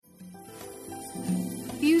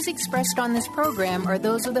Views expressed on this program are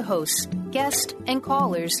those of the hosts, guests, and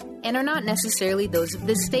callers, and are not necessarily those of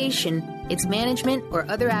this station, its management, or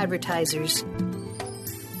other advertisers.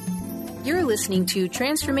 You're listening to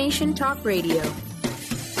Transformation Talk Radio.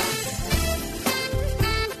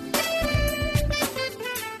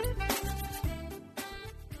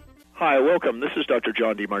 Hi, welcome. This is Dr.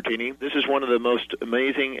 John DeMartini. This is one of the most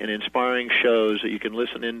amazing and inspiring shows that you can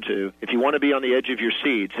listen into. If you want to be on the edge of your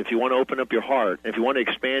seats, if you want to open up your heart, if you want to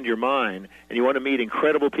expand your mind, and you want to meet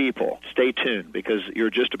incredible people, stay tuned because you're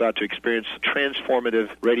just about to experience a transformative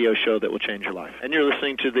radio show that will change your life. And you're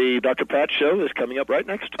listening to the Dr. Pat Show that's coming up right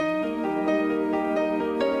next.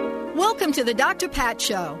 Welcome to the Dr. Pat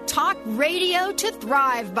Show. Talk radio to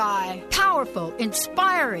thrive by. Powerful,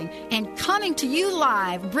 inspiring, and coming to you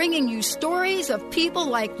live, bringing you stories of people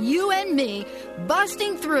like you and me,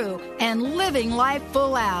 busting through and living life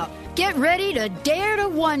full out. Get ready to dare to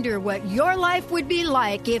wonder what your life would be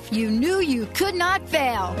like if you knew you could not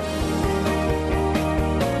fail.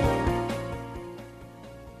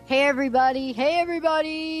 Hey, everybody. Hey,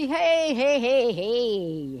 everybody.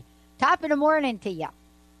 Hey. Top of the morning to you.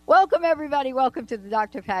 Welcome, everybody. Welcome to the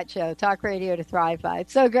Dr. Pat Show, Talk Radio to Thrive By.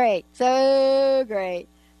 It's so great to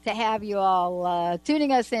have you all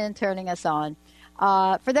tuning us in, turning us on.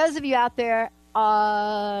 For those of you out there,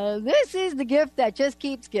 this is the gift that just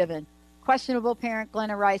keeps giving. Questionable parent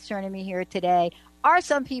Glenna Rice joining me here today. Are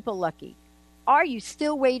some people lucky? Are you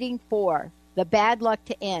still waiting for the bad luck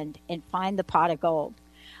to end and find the pot of gold?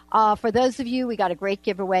 For those of you, we got a great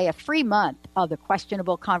giveaway, a free month of the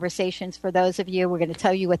Questionable Conversations. For those of you, we're going to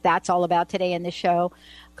tell you what that's all about today in the show.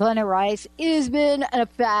 Glenna Rice has been a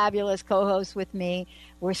fabulous co-host with me.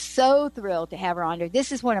 We're so thrilled to have her on here.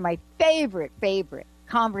 This is one of my favorite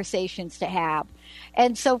conversations to have.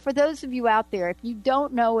 And so for those of you out there, if you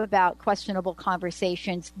don't know about Questionable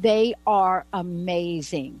Conversations, they are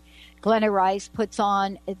amazing. Glenna Rice puts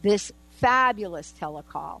on this fabulous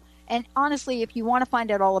telecall. And honestly, if you want to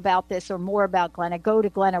find out all about this or more about Glenna, go to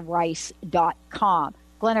glennarice.com,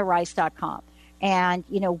 glennarice.com. And,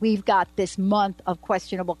 we've got this month of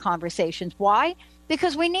Questionable Conversations. Why?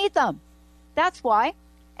 Because we need them. That's why.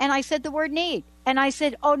 And I said the word need. And I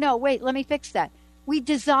said, oh, no, wait, let me fix that. We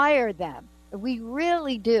desire them. We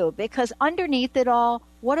really do. Because underneath it all,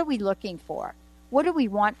 what are we looking for? What do we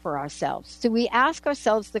want for ourselves? Do we ask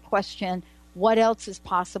ourselves the question, what else is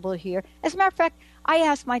possible here? As a matter of fact, I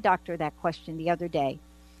asked my doctor that question the other day,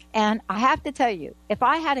 and I have to tell you, if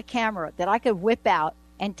I had a camera that I could whip out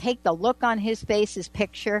and take the look on his face's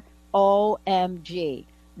picture, OMG,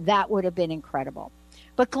 that would have been incredible.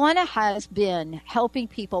 But Glenna has been helping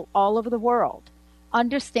people all over the world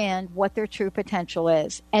understand what their true potential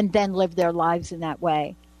is and then live their lives in that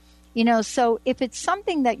way. So if it's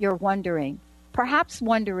something that you're wondering, perhaps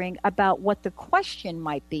wondering about what the question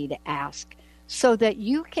might be to ask, so that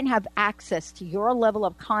you can have access to your level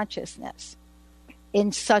of consciousness in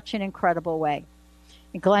such an incredible way.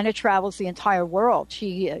 And Glenna travels the entire world.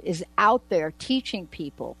 She is out there teaching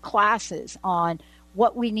people classes on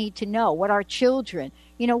what we need to know, what our children,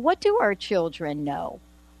 what do our children know?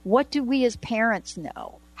 What do we as parents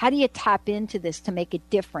know? How do you tap into this to make a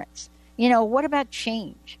difference? What about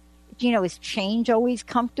change? Is change always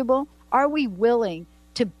comfortable? Are we willing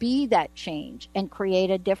to be that change and create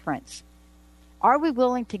a difference? Are we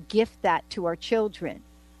willing to gift that to our children,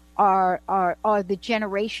 are the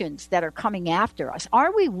generations that are coming after us?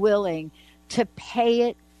 Are we willing to pay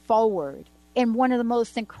it forward in one of the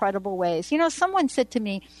most incredible ways? Someone said to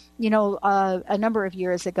me, a number of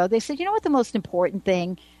years ago, they said, what the most important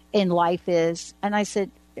thing in life is? And I said,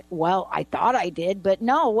 well, I thought I did, but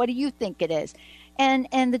no, what do you think it is? And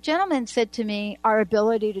the gentleman said to me, our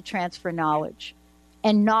ability to transfer knowledge.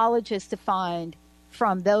 And knowledge is defined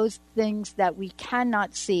from those things that we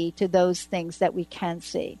cannot see to those things that we can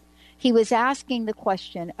see. He was asking the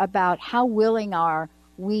question about how willing are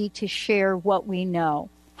we to share what we know?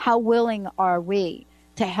 How willing are we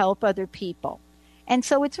to help other people? And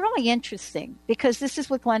so it's really interesting because this is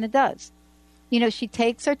what Glenna does. She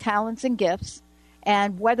takes her talents and gifts,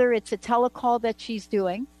 and whether it's a telecall that she's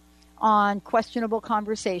doing on Questionable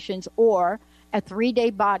Conversations or a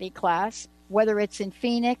 3-day body class, whether it's in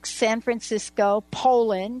Phoenix, San Francisco,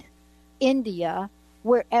 Poland, India,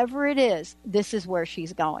 wherever it is, this is where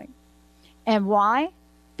she's going. And why?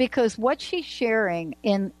 Because what she's sharing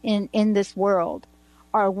in this world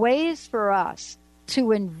are ways for us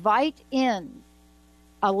to invite in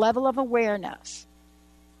a level of awareness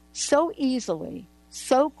so easily,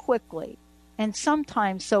 so quickly, and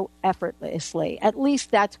sometimes so effortlessly. At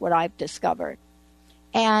least that's what I've discovered.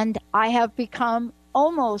 And I have become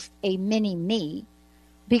almost a mini me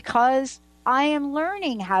because I am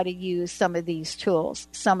learning how to use some of these tools,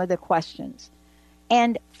 some of the questions.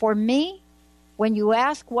 And for me, when you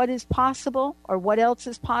ask what is possible or what else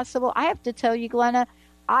is possible, I have to tell you, Glenna,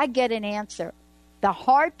 I get an answer. The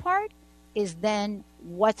hard part is then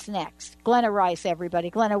what's next. Glenna Rice, everybody.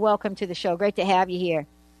 Glenna, welcome to the show. Great to have you here.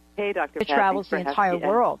 Hey, Dr. Pat. She travels the entire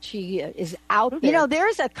world. She is out there. You know,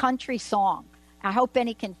 there's a country song. I hope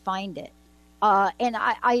Benny can find it. And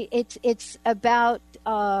it's about,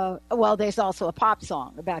 well, there's also a pop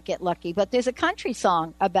song about Get Lucky, but there's a country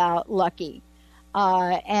song about lucky.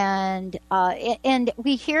 And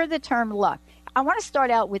we hear the term luck. I want to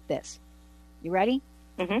start out with this. You ready?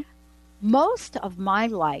 Mm-hmm. Most of my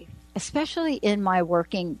life, especially in my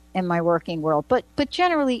working world, but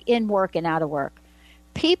generally in work and out of work,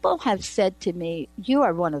 people have said to me, "You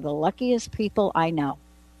are one of the luckiest people I know."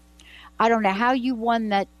 I don't know how you won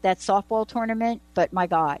that softball tournament, but my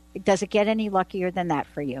God, does it get any luckier than that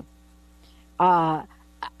for you?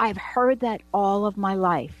 I've heard that all of my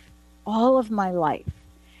life.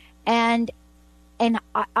 And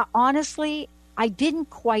I honestly, I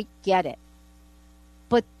didn't quite get it.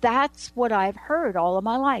 But that's what I've heard all of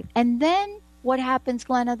my life. And then what happens,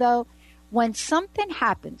 Glenna, though, when something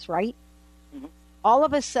happens, right? Mm-hmm. All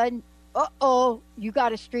of a sudden, you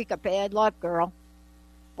got a streak of bad luck, girl.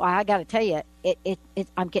 Well, I got to tell you,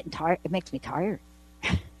 I'm getting tired. It makes me tired.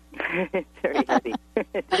 It's very heavy.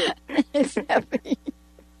 It's heavy.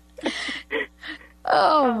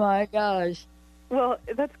 Oh, my gosh. Well,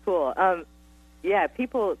 that's cool. Yeah,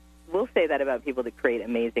 people will say that about people that create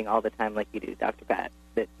amazing all the time like you do, Dr. Pat,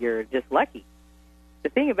 that you're just lucky. The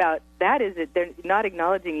thing about that is that they're not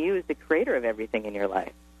acknowledging you as the creator of everything in your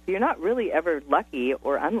life. So you're not really ever lucky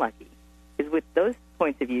or unlucky. Because with those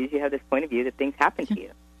points of view, you have this point of view that things happen to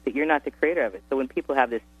you, that you're not the creator of it. So when people have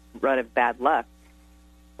this run of bad luck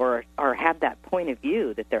or have that point of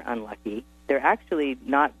view that they're unlucky, they're actually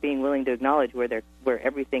not being willing to acknowledge where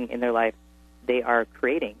everything in their life they are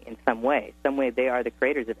creating in some way. Some way they are the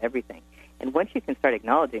creators of everything. And once you can start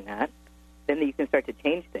acknowledging that, then you can start to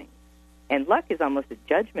change things. And luck is almost a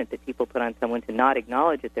judgment that people put on someone to not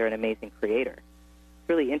acknowledge that they're an amazing creator. It's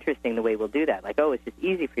really interesting the way we'll do that. Like, oh, it's just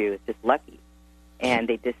easy for you. It's just lucky. And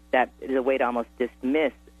that is a way to almost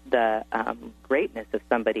dismiss the greatness of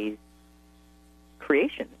somebody's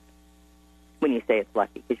creations when you say it's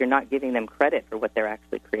lucky, because you're not giving them credit for what they're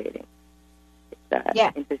actually creating. It's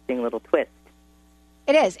an interesting little twist.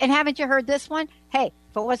 It is. And haven't you heard this one? Hey,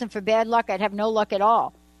 if it wasn't for bad luck, I'd have no luck at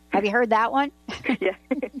all. Have you heard that one? Yeah.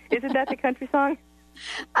 Isn't that the country song?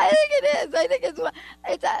 I think it is. I think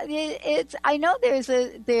it's. I know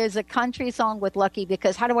there's a country song with Lucky,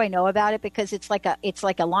 because how do I know about it? Because it's like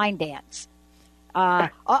a line dance. Now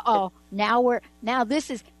this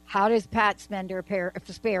is, how does Pat spend her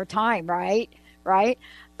spare time, right?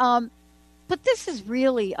 But this is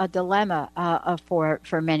really a dilemma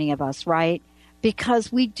for many of us, right?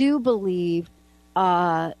 Because we do believe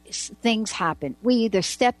things happen. We either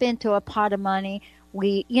step into a pot of money.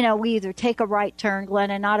 We either take a right turn,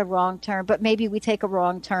 Glenna, not a wrong turn, but maybe we take a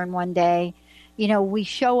wrong turn one day. We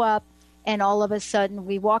show up and all of a sudden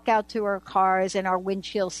we walk out to our cars and our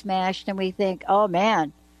windshield smashed, and we think, oh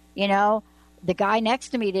man, the guy next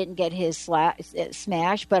to me didn't get his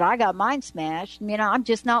smashed, but I got mine smashed. I'm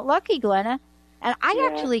just not lucky, Glenna. And I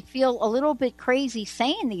actually feel a little bit crazy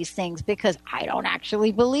saying these things because I don't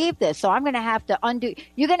actually believe this. So I'm going to have to undo.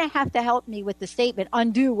 You're going to have to help me with the statement,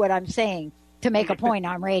 undo what I'm saying to make a point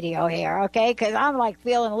on radio here, okay? Because I'm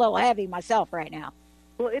feeling a little heavy myself right now.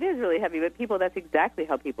 Well, it is really heavy, but that's exactly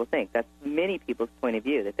how people think. That's many people's point of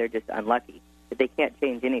view, that they're just unlucky, that they can't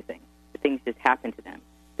change anything, that things just happen to them,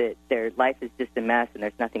 that their life is just a mess and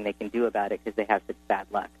there's nothing they can do about it because they have such bad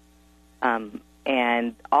luck.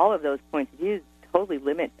 And all of those points of view totally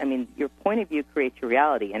limit. Your point of view creates your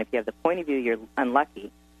reality, and if you have the point of view you're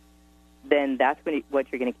unlucky, then that's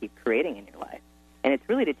what you're going to keep creating in your life. And it's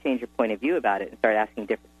really to change your point of view about it and start asking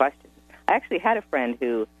different questions. I actually had a friend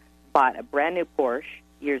who bought a brand new Porsche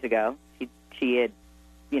years ago. She had,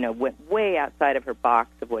 went way outside of her box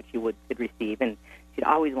of what she could receive, and she'd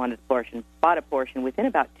always wanted a Porsche and bought a Porsche. And within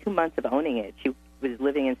about 2 months of owning it, she was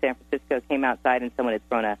living in San Francisco, came outside, and someone had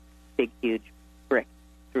thrown a big, huge brick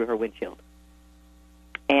through her windshield.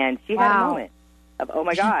 And she had a moment of, oh,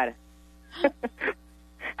 my God,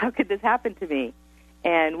 how could this happen to me?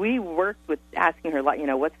 And we worked with asking her,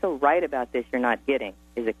 what's so right about this you're not getting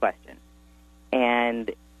is a question.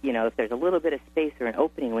 And, if there's a little bit of space or an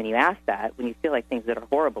opening when you ask that, when you feel like things that are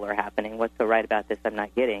horrible are happening, what's so right about this I'm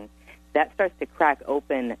not getting, that starts to crack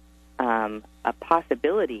open a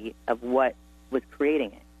possibility of what was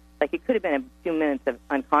creating it. Like, it could have been a few minutes of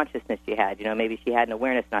unconsciousness she had. Maybe she had an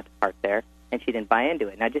awareness not to park there, and she didn't buy into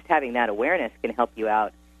it. Now, just having that awareness can help you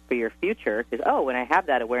out for your future, because, when I have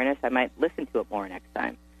that awareness, I might listen to it more next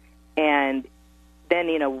time. And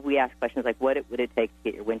then, we ask questions like, what would it take to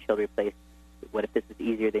get your windshield replaced? What if this was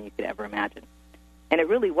easier than you could ever imagine? And it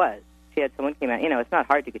really was. She had someone came out, it's not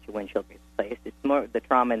hard to get your windshield replaced. It's more the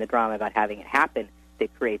trauma and the drama about having it happen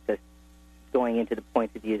that creates us going into the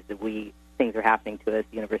points of views that things are happening to us,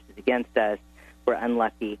 the universe is against us, we're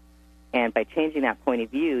unlucky. And by changing that point of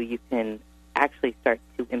view, you can actually start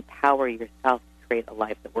to empower yourself to create a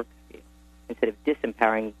life that works for you, instead of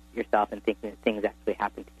disempowering yourself and thinking that things actually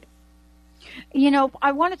happen to you.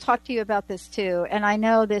 I want to talk to you about this too, and I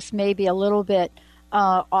know this may be a little bit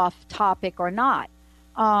off topic or not.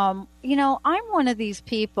 I'm one of these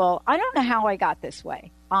people, I don't know how I got this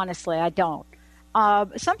way. Honestly, I don't.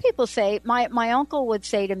 Some people say, my uncle would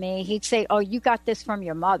say to me, he'd say, oh, you got this from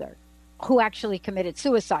your mother, who actually committed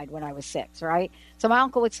suicide when I was 6, right? So my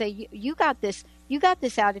uncle would say, you got this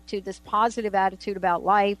attitude, this positive attitude about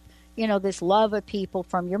life, this love of people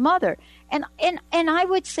from your mother. And I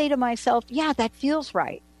would say to myself, yeah, that feels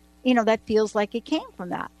right. That feels like it came from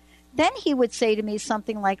that. Then he would say to me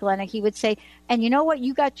something like, Glenna, he would say, and you know what?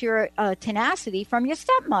 You got your tenacity from your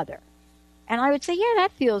stepmother. And I would say, yeah,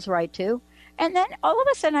 that feels right too. And then all of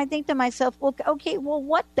a sudden I think to myself, well, okay, well,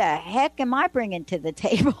 what the heck am I bringing to the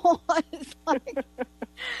table? It's like,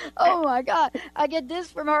 oh my God, I get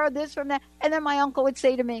this from her, this from that. And then my uncle would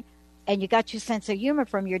say to me, and you got your sense of humor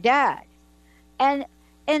from your dad. And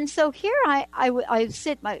so here I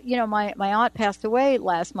sit, my aunt passed away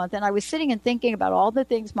last month, and I was sitting and thinking about all the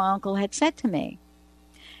things my uncle had said to me.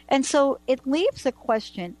 And so it leaves a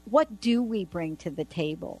question, what do we bring to the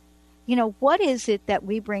table? What is it that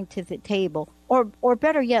we bring to the table? Or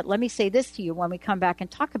better yet, let me say this to you when we come back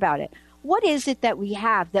and talk about it. What is it that we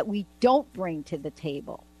have that we don't bring to the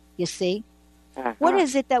table? You see? Uh-huh. What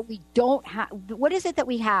is it that we don't have? What is it that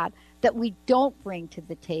we have that we don't bring to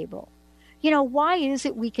the table? Why is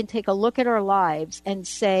it we can take a look at our lives and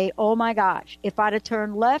say, oh my gosh, if I'd have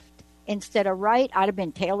turned left instead of right, I'd have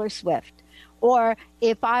been Taylor Swift. Or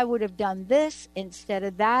if I would have done this instead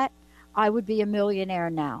of that, I would be a millionaire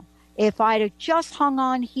now. If I'd have just hung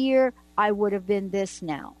on here, I would have been this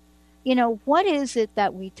now. What is it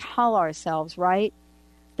that we tell ourselves, right,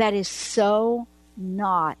 that is so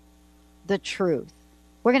not the truth?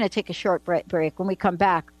 We're going to take a short break. When we come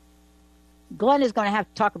back, Glenn is going to have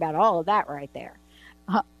to talk about all of that right there,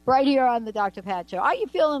 right here on the Dr. Pat Show. Are you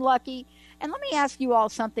feeling lucky? And let me ask you all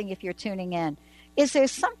something if you're tuning in. Is there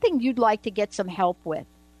something you'd like to get some help with?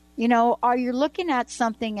 Are you looking at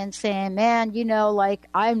something and saying, man, like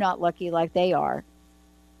I'm not lucky like they are.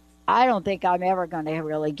 I don't think I'm ever going to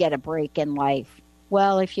really get a break in life.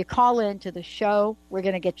 Well, if you call into the show, we're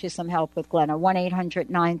going to get you some help with Glenna.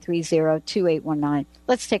 1-800-930-2819.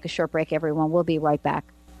 Let's take a short break, everyone. We'll be right back.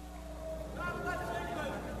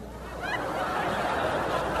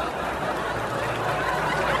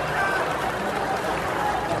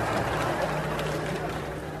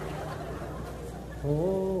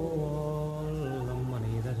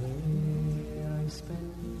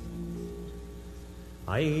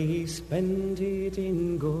 I spend it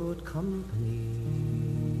in good company,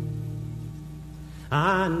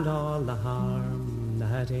 and all the harm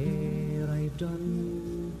that e'er I've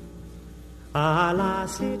done,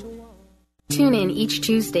 alas it was. Tune in each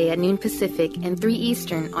Tuesday at noon Pacific and 3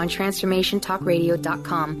 Eastern on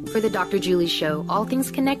TransformationTalkRadio.com for the Dr. Julie Show, All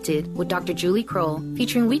Things Connected with Dr. Julie Kroll,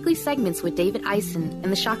 featuring weekly segments with David Eisen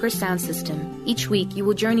and the Chakra Sound System. Each week, you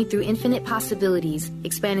will journey through infinite possibilities,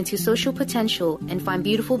 expand into social potential, and find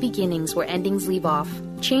beautiful beginnings where endings leave off.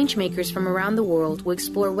 Changemakers from around the world will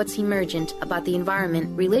explore what's emergent about the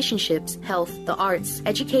environment, relationships, health, the arts,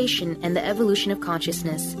 education, and the evolution of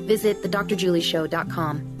consciousness. Visit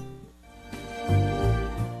thedrjulieshow.com.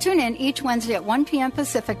 Tune in each Wednesday at 1 p.m.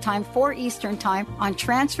 Pacific Time, 4 Eastern Time on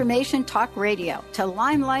Transformation Talk Radio to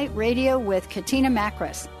Limelight Radio with Katina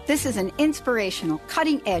Makris. This is an inspirational,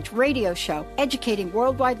 cutting-edge radio show educating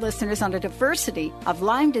worldwide listeners on a diversity of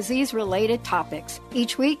Lyme disease-related topics.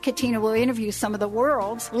 Each week, Katina will interview some of the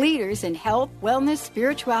world's leaders in health, wellness,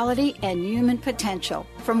 spirituality, and human potential.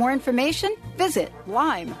 For more information, visit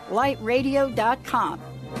limelightradio.com.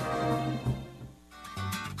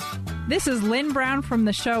 This is Lynn Brown from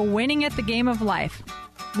the show Winning at the Game of Life.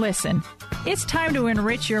 Listen, it's time to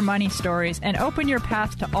enrich your money stories and open your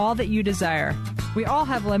path to all that you desire. We all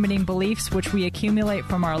have limiting beliefs which we accumulate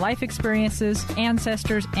from our life experiences,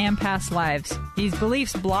 ancestors, and past lives. These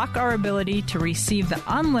beliefs block our ability to receive the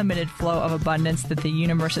unlimited flow of abundance that the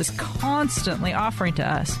universe is constantly offering to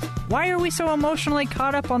us. Why are we so emotionally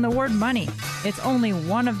caught up on the word money? It's only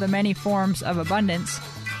one of the many forms of abundance.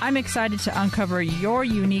 I'm excited to uncover your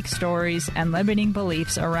unique stories and limiting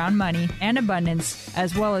beliefs around money and abundance,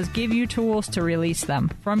 as well as give you tools to release them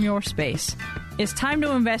from your space. It's time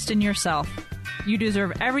to invest in yourself. You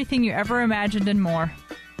deserve everything you ever imagined and more.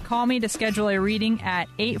 Call me to schedule a reading at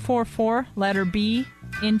 844 letter B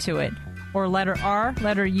Intuit or letter R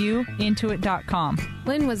letter U Intuit.com.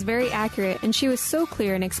 Lynn was very accurate, and she was so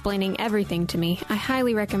clear in explaining everything to me. I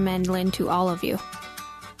highly recommend Lynn to all of you.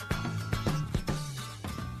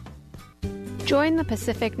 Join the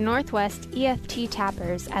Pacific Northwest EFT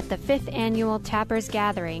Tappers at the 5th Annual Tappers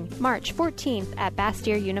Gathering, March 14th at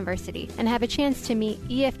Bastyr University, and have a chance to meet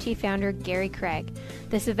EFT founder Gary Craig.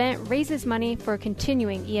 This event raises money for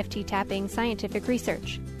continuing EFT tapping scientific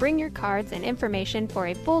research. Bring your cards and information for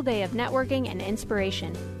a full day of networking and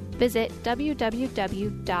inspiration. Visit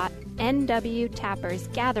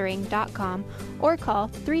www.nwtappersgathering.com or call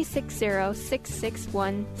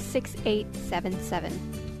 360-661-6877.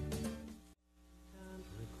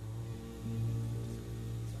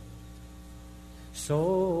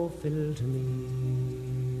 So fill to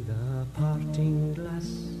me the parting glass.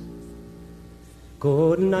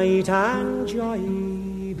 Good night and joy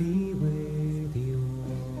be with you.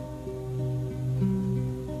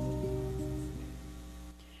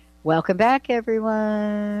 Welcome back,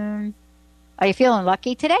 everyone. Are you feeling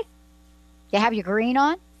lucky today? You have your green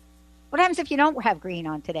on? What happens if you don't have green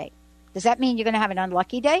on today? Does that mean you're going to have an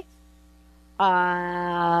unlucky day?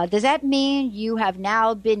 Does that mean you have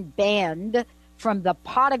now been banned from the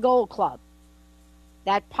Pot of Gold Club?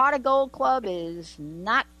 That Pot of Gold Club is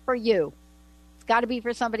not for you. It's got to be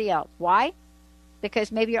for somebody else. Why?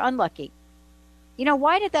 Because maybe you're unlucky. You know,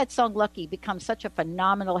 why did that song Lucky become such a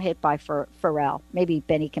phenomenal hit by Pharrell? Maybe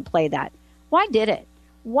Benny can play that. Why did it?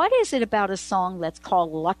 What is it about a song that's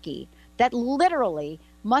called Lucky that literally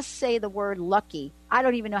must say the word lucky? I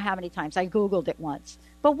don't even know how many times. I Googled it once.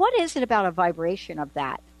 But what is it about a vibration of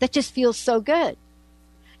that just feels so good?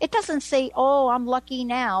 It doesn't say, oh, I'm lucky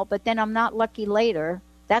now, but then I'm not lucky later.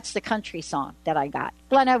 That's the country song that I got.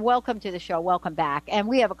 Glenna, welcome to the show. Welcome back. And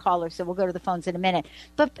we have a caller, so we'll go to the phones in a minute.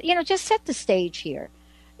 But, you know, just set the stage here.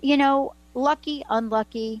 You know, lucky,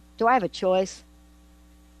 unlucky, do I have a choice?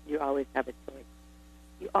 You always have a choice.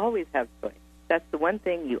 You always have choice. That's the one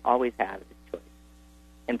thing you always have is choice.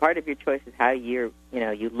 And part of your choice is how you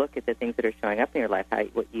look at the things that are showing up in your life,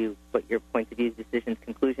 what your points of view, decisions,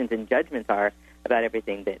 conclusions, and judgments are about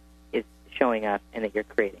everything that is showing up and that you're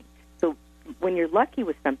creating. So when you're lucky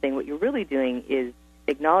with something, what you're really doing is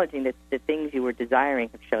acknowledging that the things you were desiring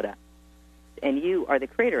have showed up. And you are the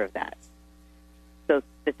creator of that. So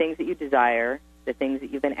the things that you desire, the things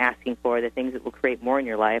that you've been asking for, the things that will create more in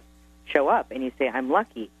your life show up, and you say, I'm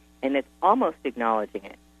lucky. And it's almost acknowledging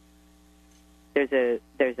it. There's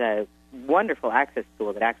a wonderful access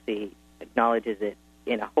tool that actually acknowledges it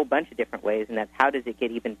in a whole bunch of different ways, and that's how does it get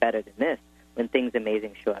even better than this when things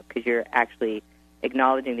amazing show up? Because you're actually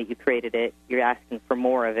acknowledging that you created it, you're asking for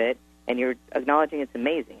more of it, and you're acknowledging it's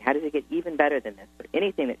amazing. How does it get even better than this? For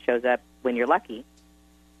anything that shows up when you're lucky,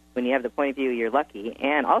 when you have the point of view you're lucky,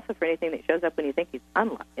 and also for anything that shows up when you think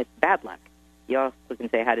it's bad luck. You also can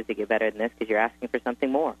say, how does it get better than this? Because you're asking for something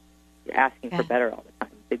more. You're asking for better all the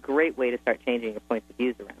time. It's a great way to start changing your points of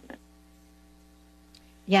views around this.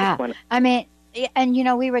 Yeah. I mean, and, you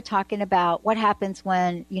know, we were talking about what happens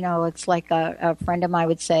when, you know, it's like a friend of mine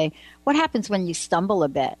would say, what happens when you stumble a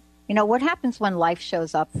bit? You know, what happens when life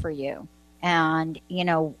shows up for you? And, you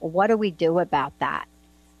know, what do we do about that?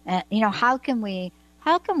 And, you know, how can we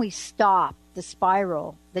stop the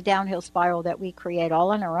spiral, the downhill spiral that we create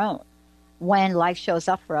all on our own when life shows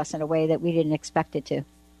up for us in a way that we didn't expect it to?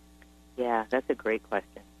 Yeah, that's a great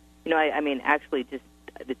question. You know, I mean, actually, it's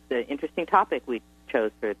an interesting topic we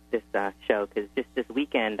chose for this show, because just this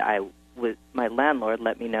weekend, my landlord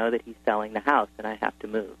let me know that he's selling the house and I have to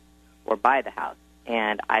move or buy the house.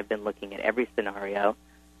 And I've been looking at every scenario,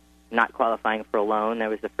 not qualifying for a loan. That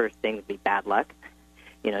was the first thing, would be bad luck.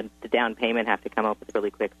 You know, the down payment have to come up with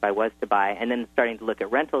really quick if I was to buy. And then starting to look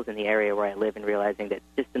at rentals in the area where I live and realizing that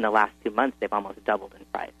just in the last 2 months, they've almost doubled in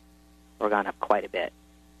price or gone up quite a bit.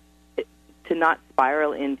 To not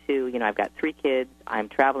spiral into, you know, I've got 3 kids, I'm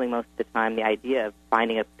traveling most of the time, the idea of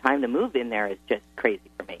finding a time to move in there is just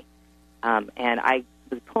crazy for me. And I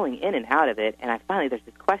was pulling in and out of it, and there's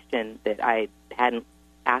this question that I hadn't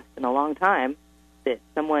asked in a long time that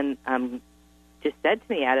someone just said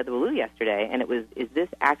to me out of the blue yesterday, and it was, is this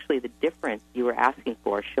actually the difference you were asking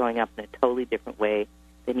for showing up in a totally different way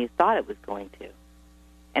than you thought it was going to?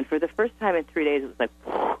 And for the first time in 3 days, it was like,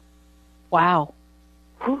 whew, wow.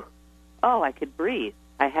 Whew. Oh, I could breathe.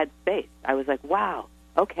 I had space. I was like, wow,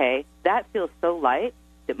 okay, that feels so light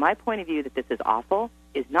that my point of view that this is awful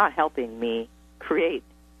is not helping me create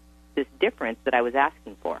this difference that I was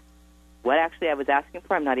asking for. What actually I was asking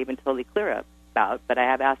for, I'm not even totally clear about, but I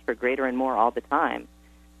have asked for greater and more all the time.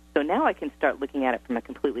 So now I can start looking at it from a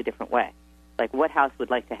completely different way. Like, what house would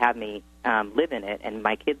like to have me live in it and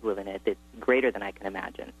my kids live in it that's greater than I can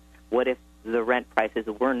imagine? What if the rent prices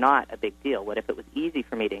were not a big deal? What if it was easy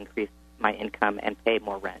for me to increase my income and pay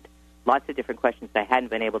more rent? Lots of different questions that I hadn't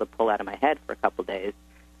been able to pull out of my head for a couple days.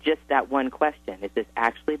 Just that one question, is this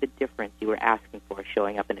actually the difference you were asking for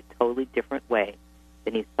showing up in a totally different way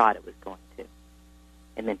than you thought it was going to?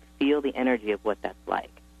 And then feel the energy of what that's like.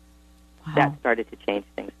 Wow. That started to change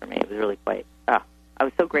things for me. It was really quite, I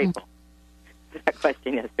was so grateful for that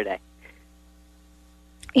question yesterday.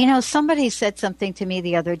 You know, somebody said something to me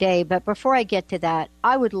the other day, but before I get to that,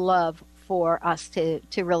 I would love for us to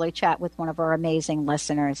really chat with one of our amazing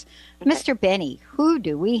listeners. Okay. Mr. Benny, who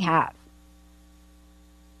do we have?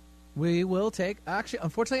 We will take, actually,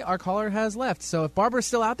 unfortunately, our caller has left. So if Barbara's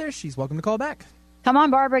still out there, she's welcome to call back. Come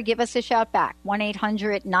on, Barbara, give us a shout back.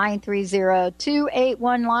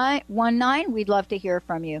 1-800-930-2819. We'd love to hear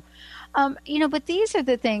from you. But these are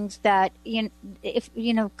the things that,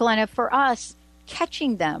 Glenna, for us,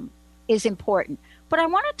 catching them is important. But I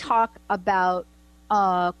want to talk about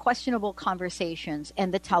questionable conversations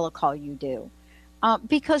and the telecall you do.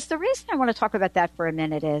 Because the reason I want to talk about that for a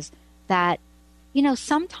minute is that,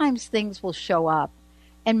 sometimes things will show up.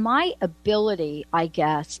 And my ability, I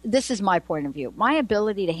guess, this is my point of view, my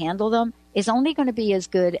ability to handle them is only going to be as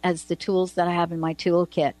good as the tools that I have in my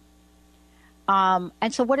toolkit.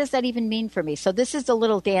 And so what does that even mean for me? So this is the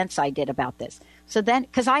little dance I did about this. So then,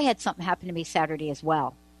 because I had something happen to me Saturday as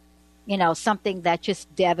well, something that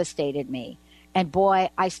just devastated me. And boy,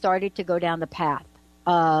 I started to go down the path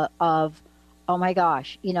of, oh my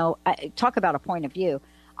gosh, talk about a point of view.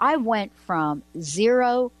 I went from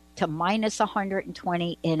 0 to minus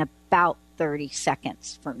 120 in about 30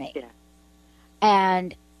 seconds for me. Yeah.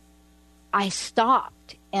 And I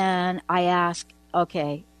stopped and I asked,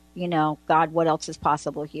 okay, God, what else is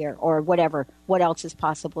possible here? Or whatever, what else is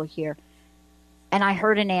possible here? And I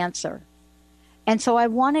heard an answer. And so I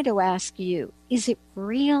wanted to ask you, is it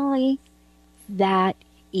really that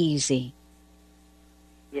easy?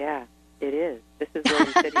 Yeah, it is. This is where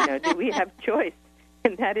you said, do we have choice?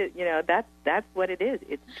 And that is, that's what it is.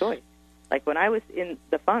 It's choice. Like when I was in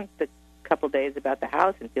the funk the couple days about the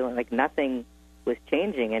house and feeling like nothing was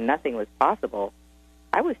changing and nothing was possible,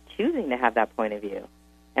 I was choosing to have that point of view.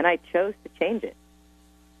 And I chose to change it.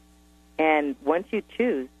 And once you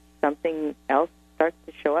choose, something else starts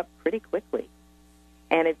to show up pretty quickly.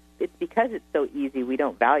 And it's because it's so easy, we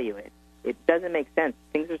don't value it. It doesn't make sense.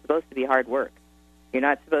 Things are supposed to be hard work. You're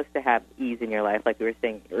not supposed to have ease in your life. Like we were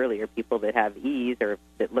saying earlier, people that have ease or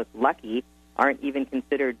that look lucky aren't even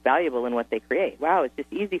considered valuable in what they create. Wow, it's just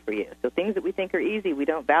easy for you. So things that we think are easy, we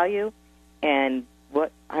don't value. And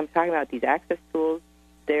what I'm talking about, these access tools,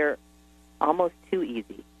 they're almost too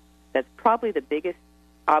easy. That's probably the biggest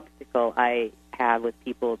obstacle I have with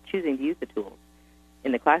people choosing to use the tools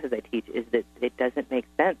in the classes I teach is that it doesn't make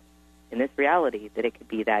sense in this reality that it could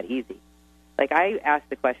be that easy. Like I asked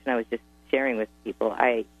the question I was just sharing with people.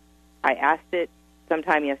 I asked it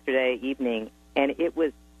sometime yesterday evening, and it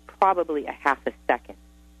was probably a half a second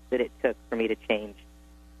that it took for me to change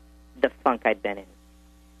the funk I'd been in.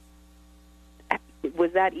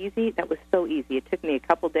 Was that easy? That was so easy. It took me a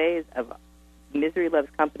couple days of misery loves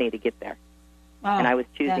company to get there, and I was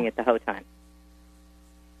choosing it the whole time.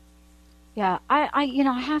 Yeah, I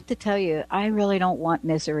have to tell you, I really don't want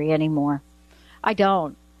misery anymore. I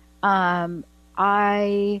don't.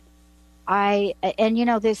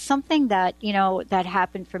 There's something that, that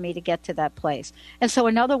happened for me to get to that place. And so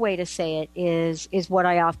another way to say it is what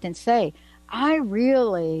I often say. I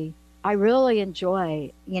really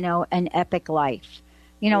enjoy, an epic life,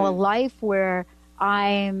 a life where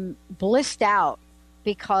I'm blissed out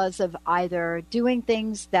because of either doing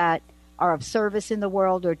things that are of service in the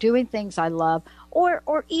world or doing things I love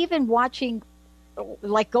or even watching,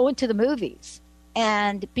 like going to the movies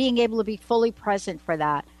and being able to be fully present for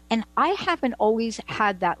that. And I haven't always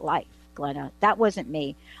had that life, Glenna. That wasn't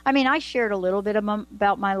me. I mean, I shared a little bit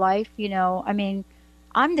about my life,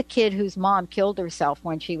 I'm the kid whose mom killed herself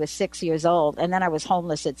when she was 6 years old, and then I was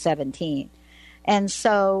homeless at 17. And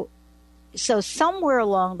so somewhere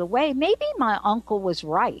along the way, maybe my uncle was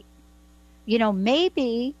right.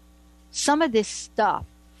 Maybe some of this stuff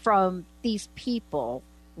from these people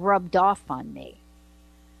rubbed off on me.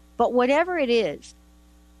 But whatever it is,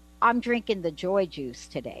 I'm drinking the joy juice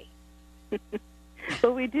today.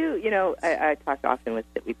 Well, we do. I talk often with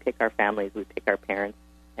that we pick our families, we pick our parents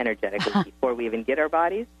energetically before we even get our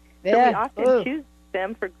bodies. So we often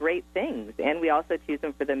them for great things, and we also choose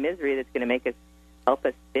them for the misery that's going to help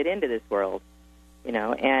us fit into this world,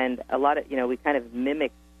 and a lot of, we kind of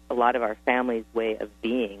mimic a lot of our family's way of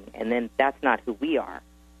being, and then that's not who we are.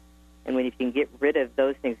 And when you can get rid of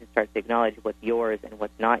those things and start to acknowledge what's yours and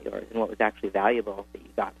what's not yours, and what was actually valuable that you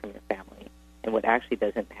got from your family, and what actually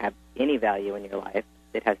doesn't have any value in your life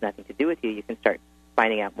that has nothing to do with you, you can start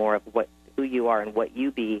finding out more of who you are and what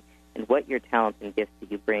you be and what your talents and gifts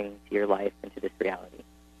that you bring to your life and to this reality,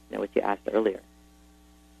 what you asked earlier.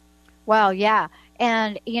 Well, yeah.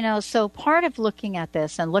 And, so part of looking at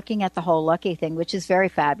this and looking at the whole lucky thing, which is very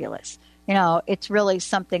fabulous, it's really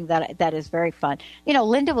something that is very fun.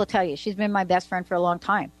 Linda will tell you, she's been my best friend for a long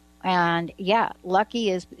time. And, yeah, lucky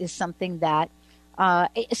is something that,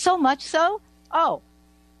 so much so,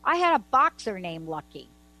 I had a boxer named Lucky,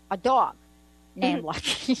 a dog named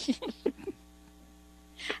Lucky,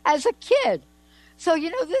 as a kid. So,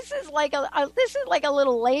 this is like a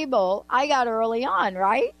little label I got early on,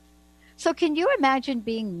 right? So can you imagine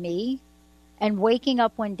being me and waking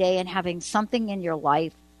up one day and having something in your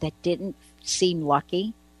life that didn't seem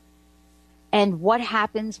lucky? And what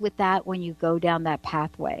happens with that when you go down that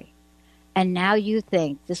pathway? And now you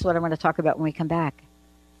think, this is what I'm going to talk about when we come back.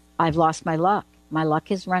 I've lost my luck. My luck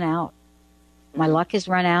has run out. My luck has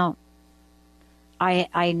run out.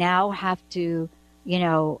 I now have to,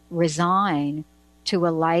 resign to a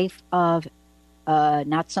life of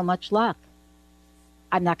not so much luck.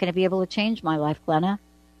 I'm not going to be able to change my life, Glenna.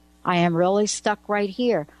 I am really stuck right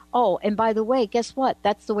here. Oh, and by the way, guess what?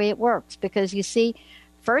 That's the way it works. Because you see,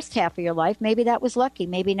 first half of your life, maybe that was lucky.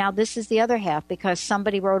 Maybe now this is the other half because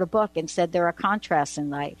somebody wrote a book and said there are contrasts in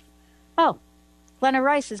life. Oh, Glenna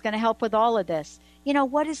Rice is going to help with all of this.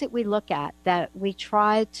 What is it we look at that we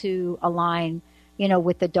try to align,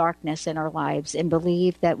 with the darkness in our lives and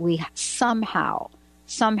believe that we somehow,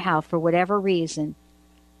 for whatever reason,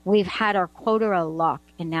 we've had our quota of luck,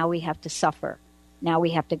 and now we have to suffer. Now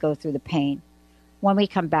we have to go through the pain. When we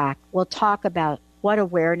come back, we'll talk about what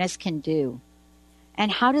awareness can do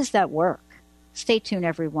and how does that work. Stay tuned,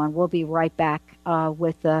 everyone. We'll be right back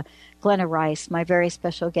with Glenna Rice, my very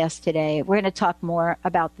special guest today. We're going to talk more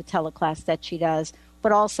about the teleclass that she does,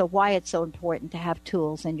 but also why it's so important to have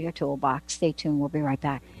tools in your toolbox. Stay tuned. We'll be right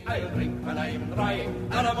back. I'll drink when I'm dry,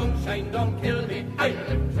 and a moonshine don't kill me. I'll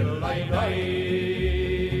live till I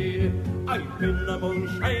die. I've been a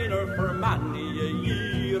moonshiner for many a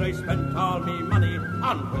year. I spent all me money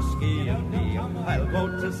on whiskey and beer. I'll go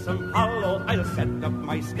to St. Paulo, I'll set up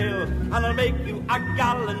my skill, and I'll make you a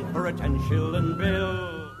gallon for a 10-shilling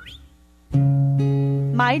bill.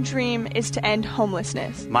 My dream is to end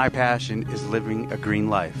homelessness. My passion is living a green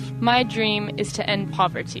life. My dream is to end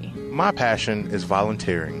poverty. My passion is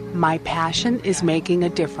volunteering. My passion is making a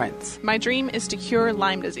difference. My dream is to cure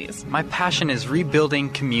Lyme disease. My passion is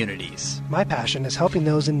rebuilding communities. My passion is helping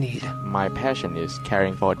those in need. My passion is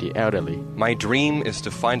caring for the elderly. My dream is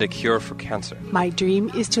to find a cure for cancer. My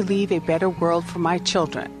dream is to leave a better world for my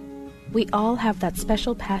children. We all have that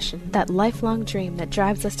special passion, that lifelong dream that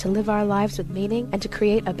drives us to live our lives with meaning and to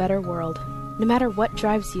create a better world. No matter what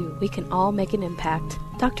drives you, we can all make an impact.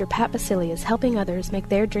 Dr. Pat Basili is helping others make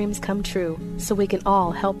their dreams come true, so we can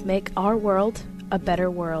all help make our world a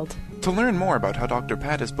better world. To learn more about how Dr.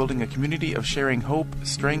 Pat is building a community of sharing hope,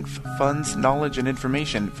 strength, funds, knowledge, and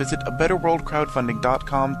information, visit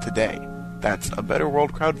abetterworldcrowdfunding.com today. That's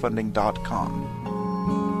abetterworldcrowdfunding.com.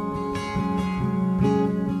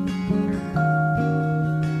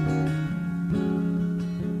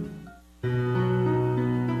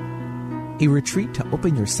 A retreat to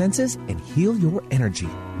open your senses and heal your energy.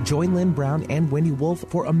 Join Lynn Brown and Wendy Wolf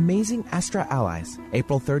for Amazing Astra Allies,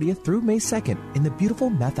 April 30th through May 2nd in the beautiful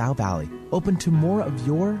Methil Valley. Open to more of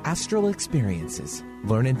your astral experiences.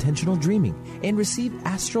 Learn intentional dreaming and receive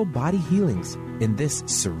astral body healings in this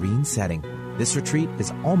serene setting. This retreat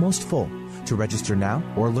is almost full. To register now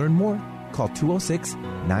or learn more, call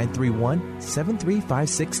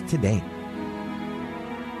 206-931-7356 today.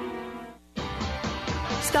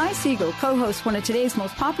 Sky Siegel co-hosts one of today's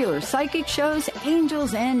most popular psychic shows,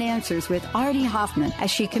 Angels and Answers, with Artie Hoffman, as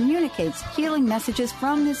she communicates healing messages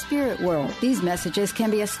from the spirit world. These messages can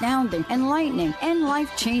be astounding, enlightening, and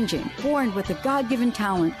life-changing. Born with the God-given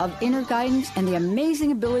talent of inner guidance and the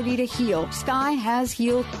amazing ability to heal, Sky has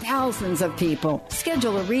healed thousands of people.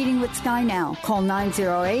 Schedule a reading with Sky now. Call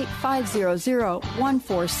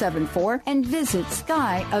 908-500-1474 and visit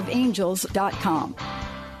skyofangels.com.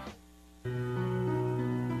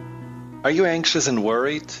 Are you anxious and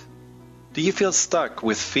worried? Do you feel stuck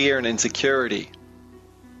with fear and insecurity?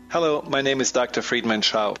 Hello, my name is Dr. Friedman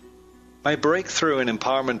Schau. My Breakthrough and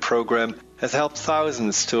Empowerment program has helped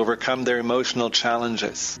thousands to overcome their emotional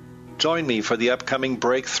challenges. Join me for the upcoming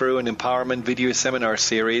Breakthrough and Empowerment video seminar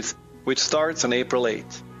series, which starts on April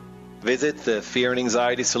 8th. Visit the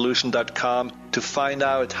fearandanxietysolution.com to find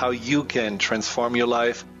out how you can transform your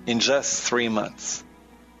life in just 3 months.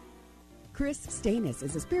 Chris Stanis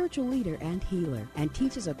is a spiritual leader and healer and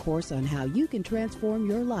teaches a course on how you can transform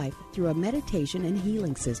your life through a meditation and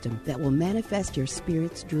healing system that will manifest your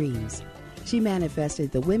spirit's dreams. She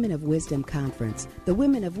manifested the Women of Wisdom Conference, the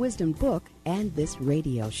Women of Wisdom book, and this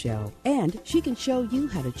radio show. And she can show you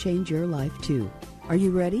how to change your life too. Are you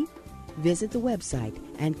ready? Visit the website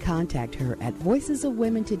and contact her at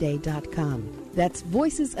voicesofwomentoday.com. That's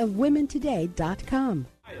voicesofwomentoday.com.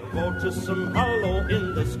 I'll go to some hollow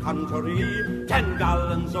in this country. 10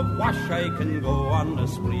 gallons of wash I can go on a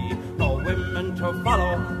spree. No women to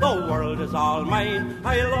follow, the world is all mine.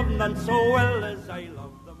 I love none so well as I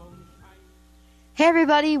love the moonshine. Hey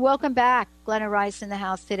everybody, welcome back. Glenna Rice in the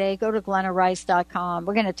house today. Go to glennarice.com.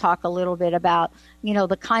 We're going to talk a little bit about,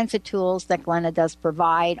 the kinds of tools that Glenna does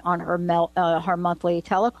provide on her monthly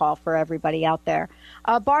telecall for everybody out there.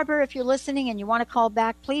 Barbara, if you're listening and you want to call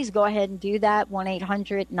back, please go ahead and do that,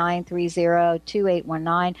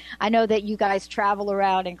 1-800-930-2819. I know that you guys travel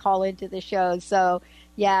around and call into the show, so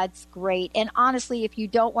yeah, it's great. And honestly, if you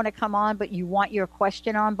don't want to come on but you want your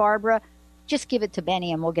question on, Barbara, just give it to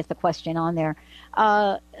Benny and we'll get the question on there.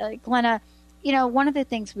 Glenna, one of the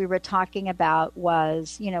things we were talking about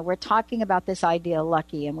was, we're talking about this idea of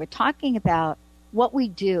lucky, and we're talking about what we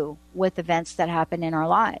do with events that happen in our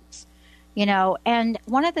lives. And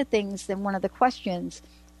one of the things and one of the questions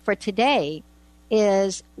for today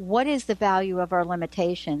is, what is the value of our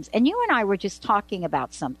limitations? And you and I were just talking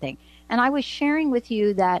about something, and I was sharing with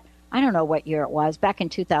you that, I don't know what year it was, back in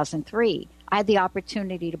 2003, I had the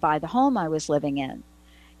opportunity to buy the home I was living in.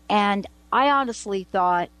 And I honestly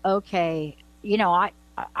thought, okay,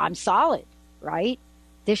 I'm solid, right?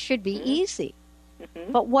 This should be easy.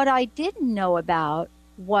 Mm-hmm. But what I didn't know about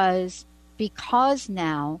was, because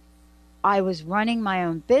now I was running my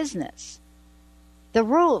own business, the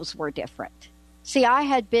rules were different. See, I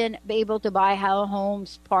had been able to buy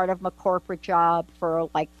homes, part of my corporate job, for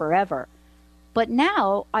forever. But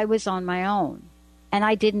now I was on my own, and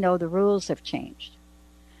I didn't know the rules have changed.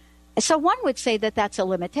 So one would say that that's a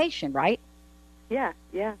limitation, right? Yeah.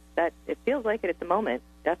 That it feels like it at the moment,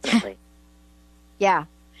 definitely. Yeah.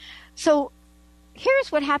 So here's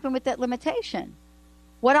what happened with that limitation.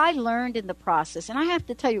 What I learned in the process, and I have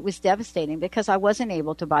to tell you, it was devastating because I wasn't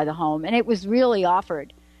able to buy the home, and it was really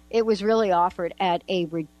offered. It was really offered at a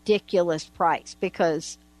ridiculous price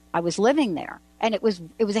because I was living there, and it was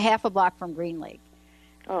a half a block from Green Lake,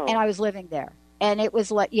 and I was living there. And it was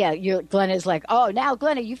like, Glenna's like, oh, now,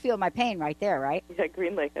 Glenna, you feel my pain right there, right? Yeah,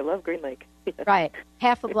 Green Lake. I love Green Lake. Right.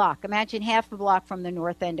 Half a block. Imagine half a block from the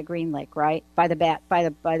north end of Green Lake, right? By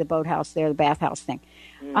the boathouse there, the bathhouse thing.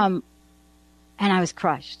 Mm. And I was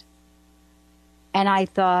crushed. And I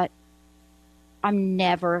thought, I'm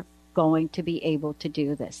never going to be able to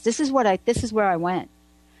do this. This is where I went.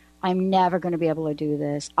 I'm never going to be able to do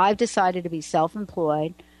this. I've decided to be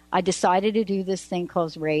self-employed. I decided to do this thing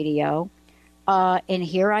called radio. And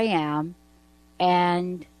here I am,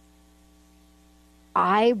 and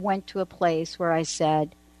I went to a place where I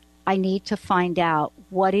said, I need to find out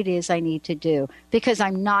what it is I need to do, because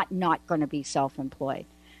I'm not going to be self-employed.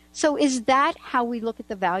 So is that how we look at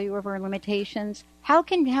the value of our limitations? How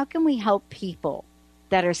can we help people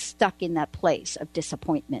that are stuck in that place of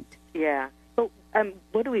disappointment? Yeah. So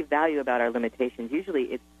what do we value about our limitations?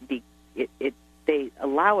 Usually they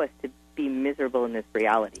allow us to be miserable in this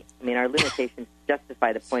reality. I mean, our limitations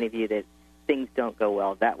justify the point of view that things don't go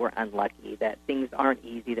well, that we're unlucky, that things aren't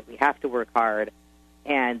easy, that we have to work hard,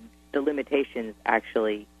 and the limitations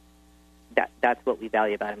actually, that's what we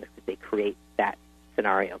value about them, because they create that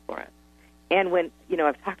scenario for us. And when,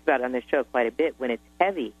 I've talked about it on this show quite a bit, when it's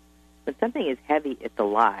heavy, when something is heavy, it's a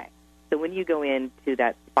lie. So when you go into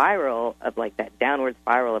that spiral of that downward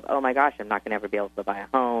spiral of, oh my gosh, I'm not going to ever be able to buy a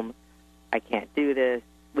home, I can't do this,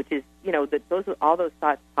 which is, all those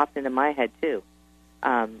thoughts popped into my head too.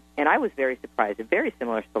 And I was very surprised. A very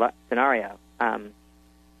similar scenario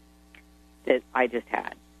that I just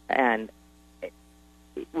had. And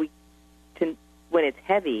when it's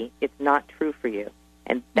heavy, it's not true for you.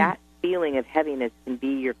 And that feeling of heaviness can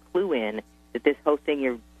be your clue in that this whole thing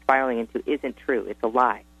you're spiraling into isn't true. It's a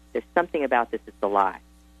lie. There's something about this that's a lie.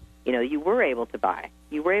 You were able to buy.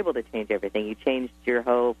 You were able to change everything. You changed your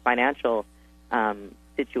whole financial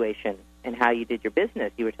situation and how you did your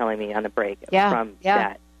business. You were telling me on the break from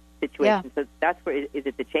that situation. Yeah. So that's where, is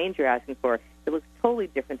it the change you're asking for? It looks totally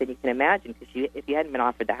different than you can imagine, because if you hadn't been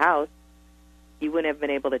offered the house, you wouldn't have been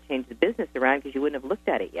able to change the business around because you wouldn't have looked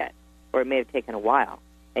at it yet, or it may have taken a while.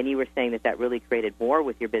 And you were saying that really created more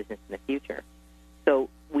with your business in the future. So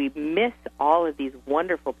we miss all of these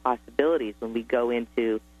wonderful possibilities when we go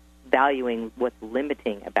into valuing what's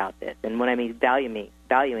limiting about this. And when I mean valuing,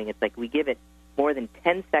 it's like we give it more than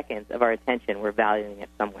 10 seconds of our attention, we're valuing it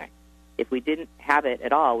some way. If we didn't have it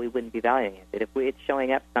at all, we wouldn't be valuing it. But if it's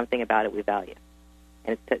showing up something about it, we value.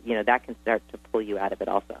 And it's, that can start to pull you out of it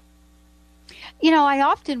also. I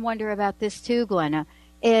often wonder about this too, Glenna.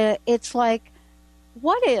 It's like,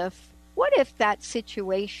 what if that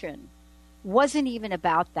situation wasn't even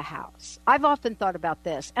about the house? I've often thought about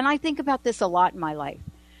this, and I think about this a lot in my life.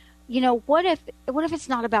 What if it's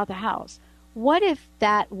not about the house? What if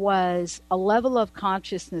that was a level of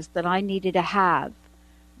consciousness that I needed to have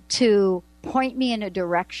to point me in a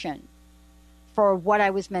direction for what I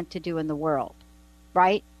was meant to do in the world,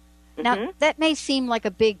 right? Mm-hmm. Now, that may seem like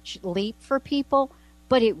a big leap for people,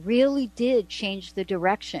 but it really did change the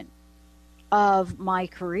direction of my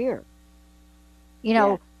career.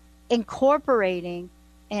 Incorporating,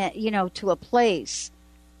 to a place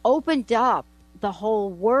opened up the whole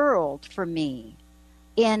world for me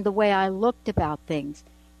in the way I looked about things.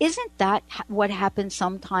 Isn't that what happens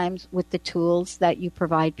sometimes with the tools that you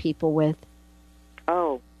provide people with?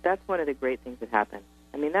 Oh, that's one of the great things that happen.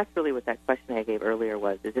 I mean, that's really what that question I gave earlier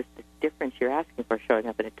was. Is this the difference you're asking for showing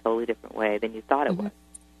up in a totally different way than you thought it was?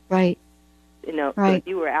 Right. So if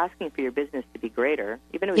you were asking for your business to be greater,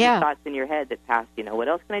 even if it was your thoughts in your head that passed, what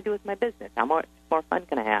else can I do with my business? How much more fun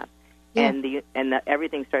can I have? Yeah. And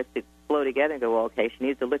everything starts to flow together and go, well, okay, she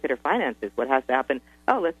needs to look at her finances. What has to happen?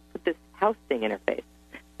 Oh, let's put this house thing in her face.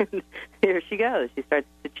 Here she goes. She starts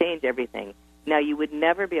to change everything. Now, you would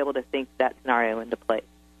never be able to think that scenario into place.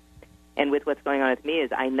 And with what's going on with me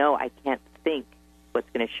is I know I can't think what's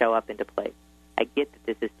going to show up into place. I get that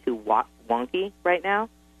this is too wonky right now,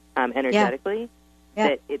 energetically,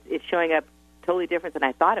 that it's showing up totally different than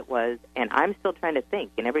I thought it was, and I'm still trying to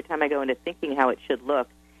think. And every time I go into thinking how it should look,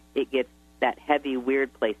 it gets that heavy,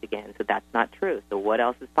 weird place again. So that's not true. So what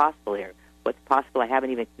else is possible here? What's possible I haven't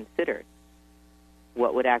even considered?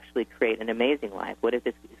 What would actually create an amazing life? What if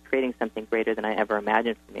this is creating something greater than I ever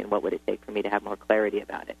imagined for me, and what would it take for me to have more clarity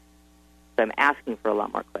about it? So I'm asking for a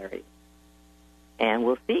lot more clarity. And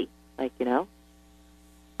we'll see. I still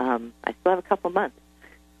have a couple months.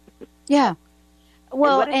 Yeah.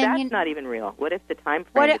 Well, and what if that's not even real? What if the time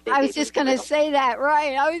frame? I was just going to say that,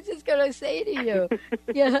 right? I was just going to say to you,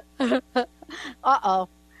 yeah. I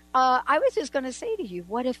was just going to say to you,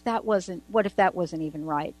 what if that wasn't even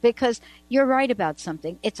right? Because you're right about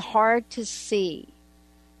something. It's hard to see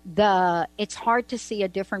a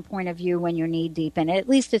different point of view when you're knee deep in it. At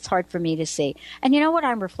least it's hard for me to see. And you know what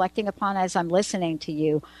I'm reflecting upon as I'm listening to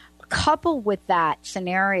you? Coupled with that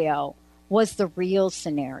scenario was the real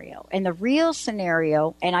scenario. And the real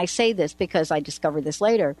scenario, and I say this because I discovered this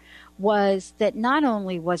later, was that not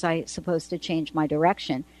only was I supposed to change my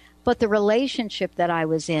direction, but the relationship that I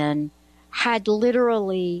was in had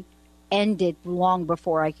literally ended long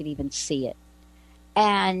before I could even see it.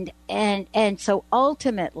 And so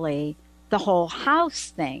ultimately, the whole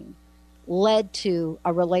house thing led to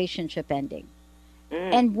a relationship ending.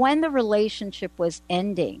 And when the relationship was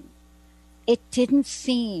ending, it didn't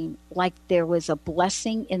seem like there was a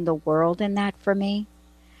blessing in the world in that for me.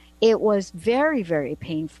 It was very, very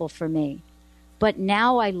painful for me. But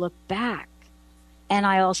now I look back and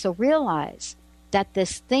I also realize that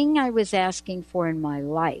this thing I was asking for in my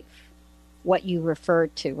life, what you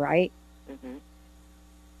referred to, right? Mm-hmm.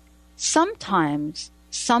 Sometimes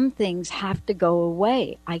some things have to go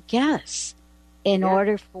away, I guess, in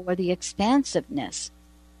order for the expansiveness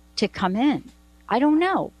to come in. I don't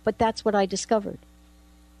know, but that's what I discovered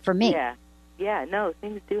for me. Yeah, no,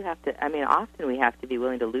 things do have to, often we have to be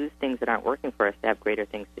willing to lose things that aren't working for us to have greater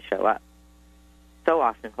things to show up. So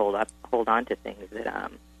often hold on to things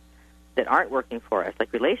that aren't working for us,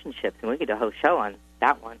 like relationships, and we could do a whole show on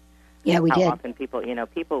that one. Yeah, we did. How often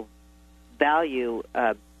people value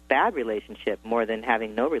a bad relationship more than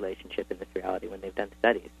having no relationship in this reality when they've done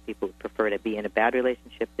studies. People prefer to be in a bad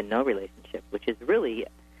relationship than no relationship, which is really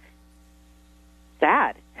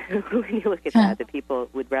sad when you look at that people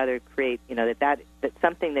would rather create, that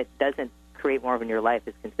something that doesn't create more in your life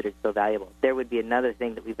is considered so valuable. There would be another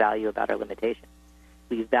thing that we value about our limitations.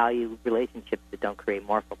 We value relationships that don't create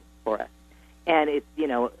more for us. And it's,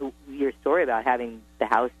 your story about having the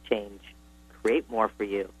house change create more for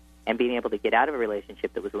you and being able to get out of a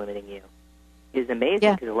relationship that was limiting you is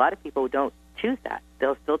amazing because a lot of people don't choose that.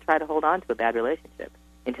 They'll still try to hold on to a bad relationship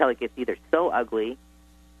until it gets either so ugly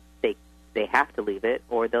they they have to leave it,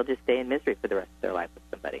 or they'll just stay in misery for the rest of their life with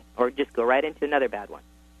somebody, or just go right into another bad one.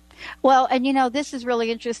 Well, and this is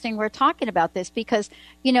really interesting. We're talking about this because,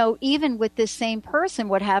 even with this same person,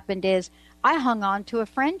 what happened is I hung on to a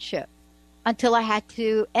friendship until I had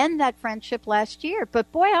to end that friendship last year.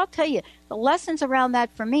 But boy, I'll tell you, the lessons around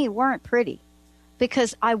that for me weren't pretty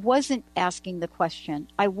because I wasn't asking the question.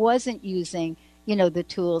 I wasn't using, the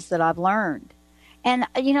tools that I've learned. And,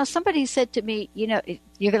 somebody said to me, you're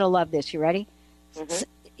going to love this. You ready?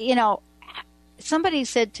 Mm-hmm. Somebody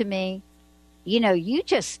said to me, you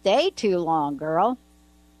just stay too long, girl.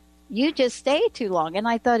 You just stay too long. And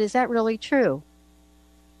I thought, is that really true?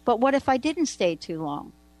 But what if I didn't stay too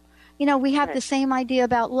long? We have the same idea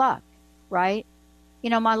about luck, right?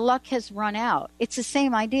 My luck has run out. It's the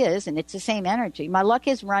same idea, isn't it? It's the same energy. My luck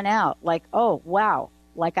has run out. Like, oh, wow.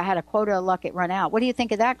 Like I had a quota of luck, it run out. What do you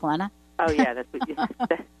think of that, Glenna? Oh, yeah. That's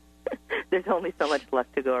what there's only so much luck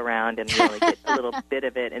to go around, and you only get a little bit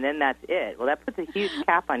of it, and then that's it. Well, that puts a huge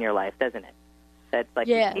cap on your life, doesn't it? That's like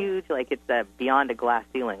huge, like it's beyond a glass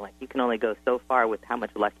ceiling. Like you can only go so far with how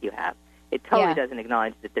much luck you have. It totally doesn't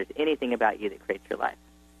acknowledge that there's anything about you that creates your life.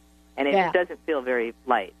 And it just doesn't feel very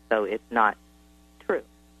light, so it's not true.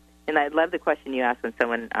 And I love the question you asked when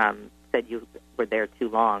someone said you were there too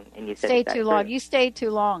long, and you said stay too long. You stayed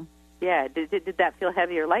too long. Yeah. Did that feel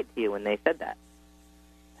heavy or light to you when they said that?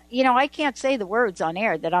 I can't say the words on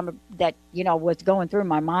air that was going through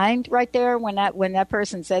my mind right there when that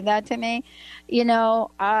person said that to me.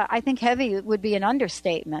 I think heavy would be an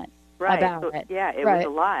understatement about it. Yeah, it was a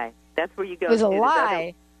lie. That's where you go. It was a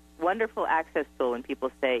lie. Wonderful access tool when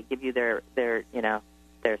people give you their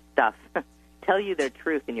stuff, tell you their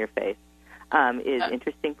truth in your face. Is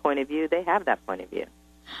interesting point of view. They have that point of view.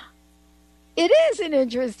 It is an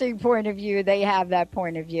interesting point of view. They have that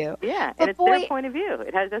point of view. Yeah, and it's their point of view.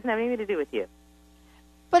 It doesn't have anything to do with you.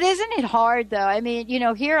 But isn't it hard, though? I mean,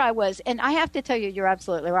 here I was, and I have to tell you, you're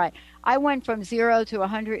absolutely right. I went from 0 to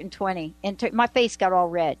 120, and my face got all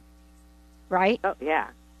red, right? Oh, yeah.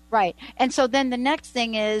 Right. And so then the next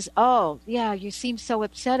thing is, oh, yeah, you seem so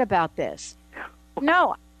upset about this.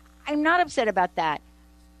 No, I'm not upset about that.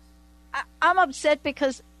 I'm upset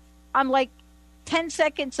because I'm like 10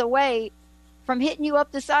 seconds away from hitting you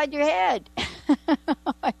up the side of your head,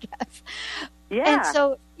 I guess. Yeah. And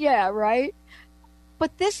so, yeah, right?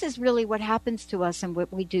 But this is really what happens to us and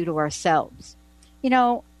what we do to ourselves. I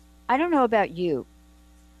don't know about you,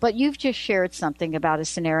 but you've just shared something about a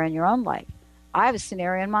scenario in your own life. I have a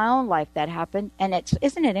scenario in my own life that happened, and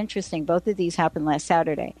isn't it interesting? Both of these happened last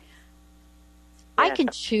Saturday. Yeah. I can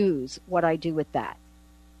choose what I do with that.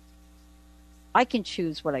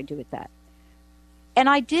 And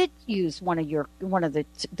I did use one of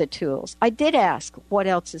the tools. I did ask what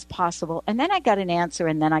else is possible, and then I got an answer,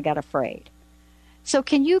 and then I got afraid. So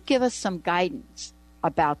can you give us some guidance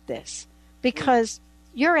about this? Because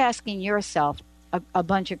you're asking yourself a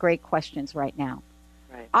bunch of great questions right now.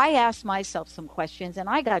 Right. I asked myself some questions, and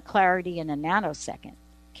I got clarity in a nanosecond.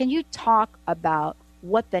 Can you talk about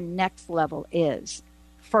what the next level is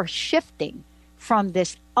for shifting from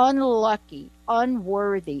this unlucky,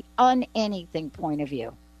 unworthy, unanything point of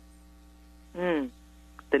view? The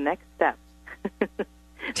next step. The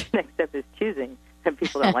next step is choosing. And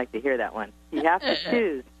people don't like to hear that one. You have to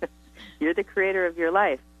choose. You're the creator of your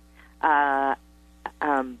life. And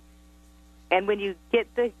when you get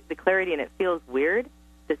the clarity and it feels weird,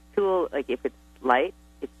 this tool, like if it's light,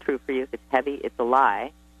 it's true for you. If it's heavy, it's a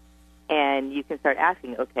lie. And you can start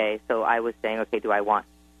asking, okay, so I was saying, okay,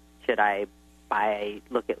 should I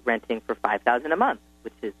look at renting for $5,000 a month,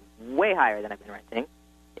 which is way higher than I've been renting?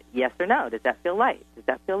 Yes or no? Does that feel light?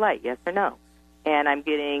 Yes or no? And I'm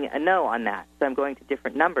getting a no on that. So I'm going to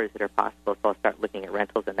different numbers that are possible. So I'll start looking at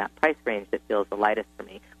rentals in that price range that feels the lightest for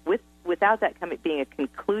me, without that being a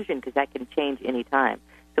conclusion, because that can change any time.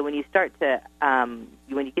 So when you start to,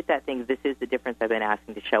 when you get that thing, this is the difference I've been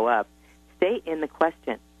asking to show up, stay in the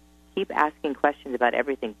question. Keep asking questions about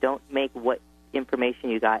everything. Don't make what information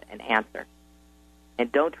you got an answer.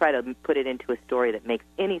 And don't try to put it into a story that makes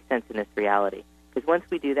any sense in this reality. Because once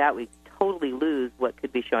we do that, we totally lose what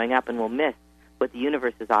could be showing up, and we'll miss what the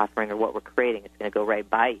universe is offering or what we're creating. It's going to go right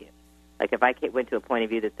by you. Like if I went to a point of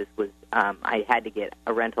view that this was, I had to get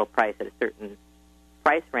a rental price at a certain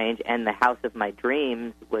price range, and the house of my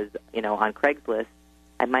dreams was, on Craigslist,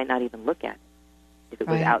 I might not even look at it if it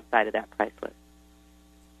was outside of that price list.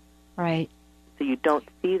 Right. So you don't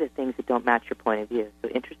see the things that don't match your point of view. So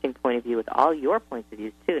interesting point of view with all your points of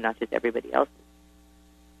view too, not just everybody else's.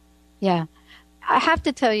 Yeah. I have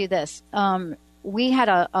to tell you this. We had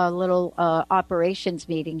a little operations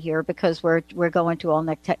meeting here because we're going to all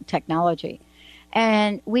technology.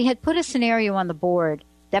 And we had put a scenario on the board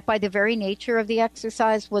that by the very nature of the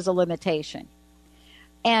exercise was a limitation.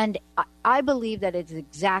 And I believe that it's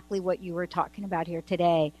exactly what you were talking about here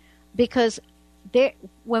today, because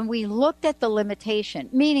when we looked at the limitation,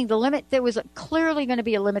 meaning there was clearly going to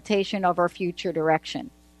be a limitation of our future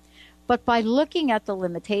direction. But by looking at the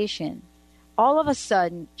limitation, all of a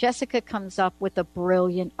sudden, Jessica comes up with a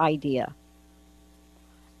brilliant idea.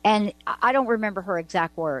 And I don't remember her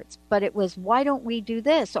exact words, but it was, why don't we do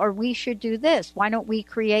this? Or we should do this. Why don't we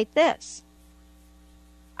create this?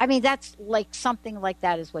 I mean, that's like something like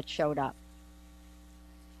that is what showed up.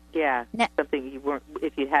 Yeah, something you weren't,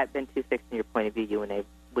 if you had been too fixed in your point of view, you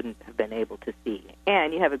wouldn't have been able to see.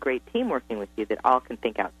 And you have a great team working with you that all can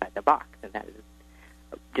think outside the box, and that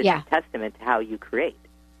is just a testament to how you create.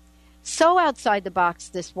 So outside the box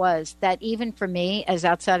this was, that even for me, as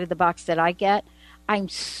outside of the box that I get, I'm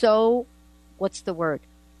so,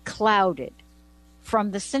 clouded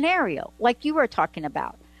from the scenario, like you were talking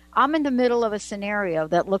about. I'm in the middle of a scenario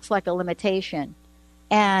that looks like a limitation,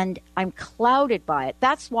 and I'm clouded by it.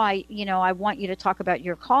 That's why, I want you to talk about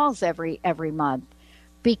your calls every month,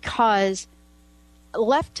 because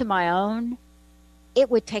left to my own, it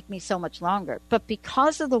would take me so much longer. But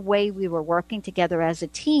because of the way we were working together as a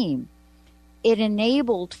team, it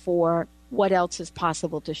enabled for what else is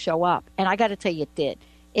possible to show up. And I got to tell you, it did.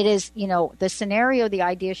 It is, the scenario, the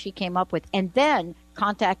idea she came up with, and then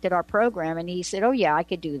contacted our program, and he said, oh, yeah, I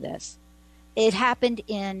could do this. It happened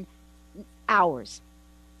in hours.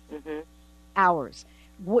 Mm-hmm. Hours.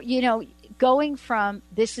 Going from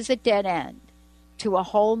this is a dead end to a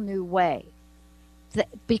whole new way.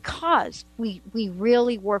 Because we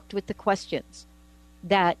really worked with the questions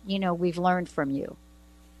that, we've learned from you.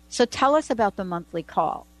 So tell us about the monthly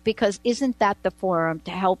call, because isn't that the forum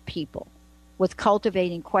to help people with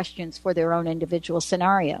cultivating questions for their own individual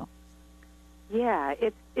scenario? Yeah,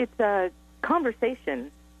 it's a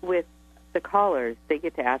conversation with the callers. They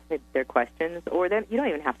get to ask their questions, or then you don't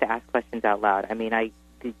even have to ask questions out loud. I mean,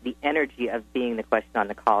 the energy of being the question on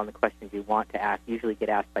the call and the questions you want to ask usually get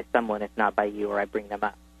asked by someone, if not by you, or I bring them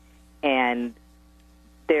up. And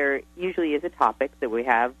there usually is a topic that we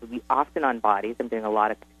have. We often on bodies. I'm doing a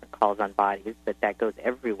lot of calls on bodies, but that goes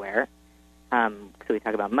everywhere. So we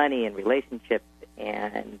talk about money and relationships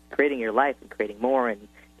and creating your life and creating more and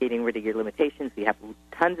getting rid of your limitations. We have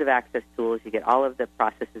tons of access tools. You get all of the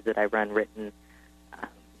processes that I run, written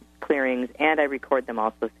clearings, and I record them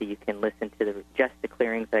also so you can listen to just the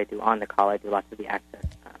clearings that I do on the call. I do lots of the access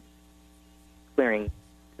clearing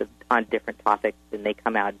on different topics, and they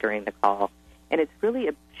come out during the call. And it's really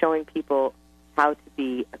showing people how to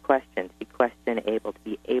be a question, to be question-able, to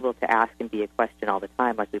be able to ask and be a question all the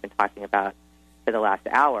time, like we've been talking about for the last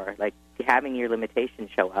hour, like having your limitations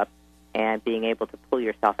show up and being able to pull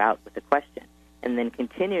yourself out with a question, and then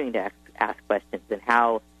continuing to ask questions and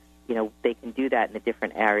how, they can do that in the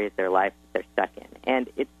different areas of their life that they're stuck in. And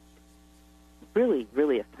it's really,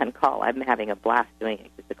 really a fun call. I'm having a blast doing it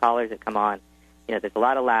because the callers that come on, there's a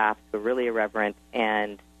lot of laughs. We're really irreverent,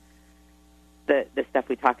 and the stuff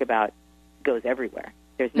we talk about goes everywhere.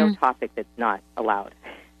 There's no topic that's not allowed.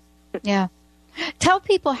 Yeah. Tell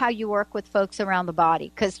people how you work with folks around the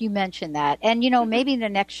body, because you mentioned that. And, maybe the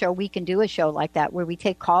next show we can do a show like that where we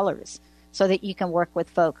take callers so that you can work with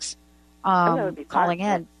folks that would be calling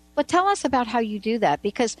fun. in. But tell us about how you do that,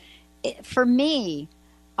 because for me,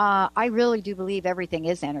 I really do believe everything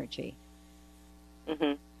is energy.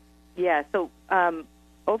 Mm-hmm. Yeah, so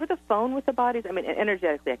over the phone with the bodies, I mean,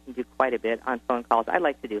 energetically I can do quite a bit on phone calls. I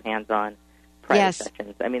like to do hands-on private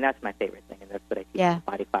sessions. I mean, that's my favorite thing, and that's what I teach in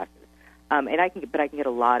body classes. And I can get a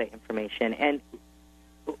lot of information, and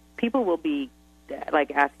people will be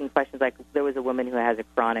like asking questions. Like there was a woman who has a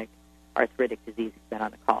chronic arthritic disease who's been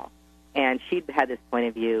on the call, and she'd had this point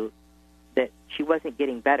of view that she wasn't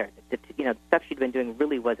getting better. That the stuff she'd been doing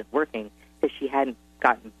really wasn't working because she hadn't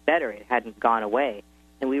gotten better. It hadn't gone away,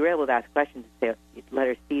 and we were able to ask questions to let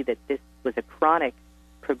her see that this was a chronic,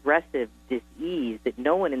 progressive disease that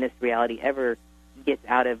no one in this reality ever gets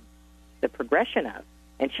out of the progression of.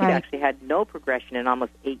 And she'd actually had no progression in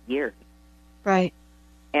almost 8 years. Right.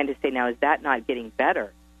 And to say, now, is that not getting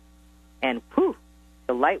better? And, whew,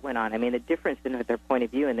 the light went on. I mean, the difference in her point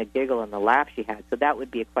of view and the giggle and the laugh she had. So that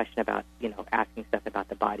would be a question about, asking stuff about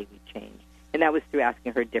the body we change. And that was through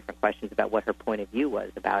asking her different questions about what her point of view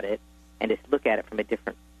was about it, and just look at it from a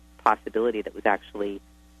different possibility that was actually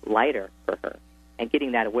lighter for her. And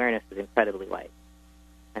getting that awareness was incredibly light.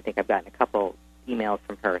 I think I've gotten a couple emails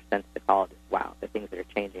from her since the call. Just, wow, the things that are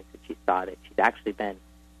changing. So she saw that she's actually been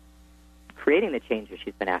creating the changes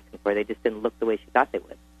she's been asking for. They just didn't look the way she thought they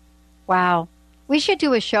would. Wow. We should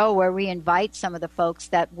do a show where we invite some of the folks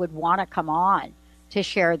that would want to come on to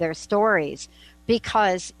share their stories.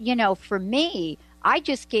 Because, you know, for me, I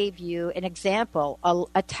just gave you an example,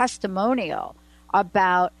 a testimonial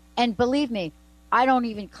about, and believe me, I don't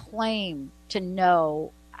even claim to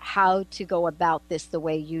know how to go about this the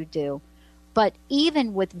way you do. But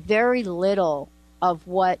even with very little of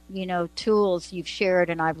what, you know, tools you've shared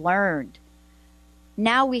and I've learned,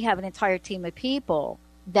 now we have an entire team of people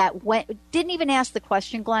that didn't even ask the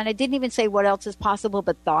question, Glenna, didn't even say what else is possible,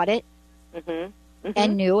 but thought it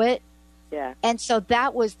and knew it. Yeah. And so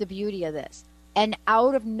that was the beauty of this. And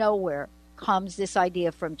out of nowhere comes this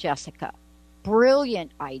idea from Jessica.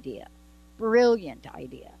 Brilliant idea.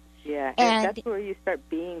 Yeah, and that's where you start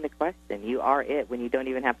being the question. You are it when you don't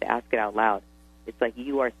even have to ask it out loud. It's like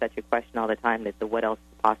you are such a question all the time that the what else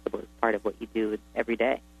is possible is part of what you do every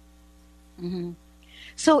day. Mm-hmm.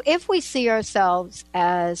 So if we see ourselves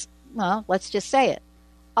as, well, let's just say it,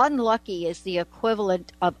 unlucky is the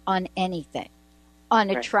equivalent of unanything,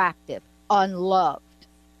 unattractive, unloved,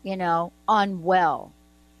 you know, unwell.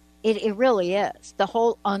 It really is. The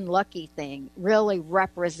whole unlucky thing really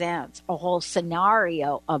represents a whole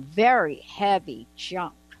scenario of very heavy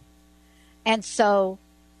junk. And so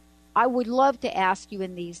I would love to ask you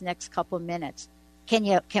in these next couple of minutes,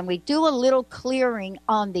 can we do a little clearing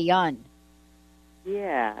on the un?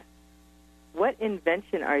 Yeah. What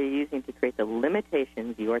invention are you using to create the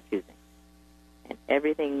limitations you are choosing? And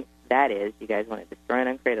everything that is, you guys want to destroy and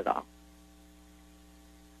uncreate it all.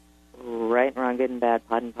 Right and wrong, good and bad,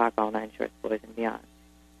 pod and pock, all nine shorts, boys and beyond.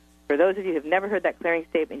 For those of you who have never heard that clearing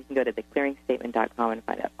statement, you can go to theclearingstatement.com and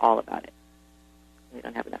find out all about it. We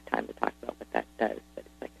don't have enough time to talk about what that does, but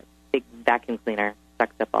it's like a big vacuum cleaner,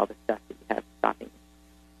 sucks up all the stuff that you have stopping you.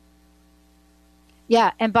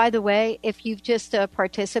 Yeah, and by the way, if you've just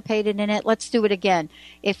participated in it, let's do it again.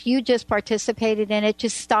 If you just participated in it,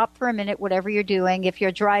 just stop for a minute, whatever you're doing. If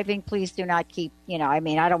you're driving, please do not keep, I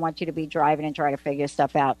don't want you to be driving and try to figure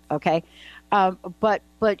stuff out, okay? But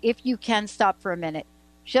if you can stop for a minute,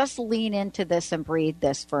 just lean into this and breathe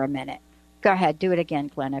this for a minute. Go ahead, do it again,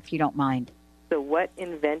 Glenna, if you don't mind. So what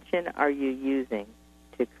invention are you using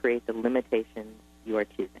to create the limitations you are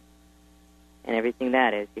choosing? And everything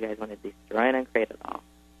that is, you guys want to destroy and uncreate it all.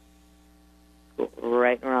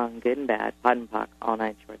 Right and wrong, good and bad, pod and pock, all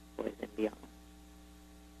nine shorts, boys and beyond.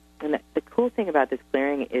 And the cool thing about this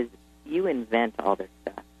clearing is you invent all this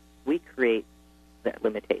stuff. We create the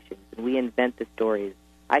limitations, and we invent the stories.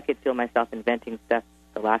 I could feel myself inventing stuff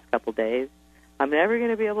the last couple days. I'm never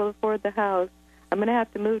going to be able to afford the house. I'm going to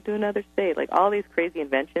have to move to another state. Like all these crazy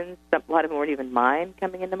inventions, a lot of them weren't even mine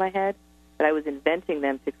coming into my head. But I was inventing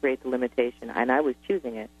them to create the limitation, and I was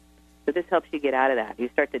choosing it. So this helps you get out of that. You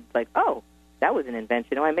start to oh, that was an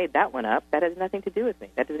invention. Oh, I made that one up. That has nothing to do with me.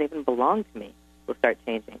 That doesn't even belong to me. We'll start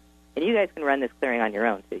changing. And you guys can run this clearing on your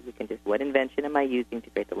own, too. You can just, what invention am I using to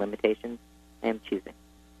create the limitations I am choosing?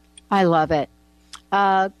 I love it.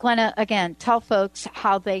 Glenna, again, tell folks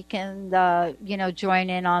how they can, join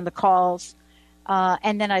in on the calls.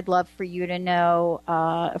 And then I'd love for you to know,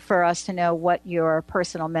 for us to know what your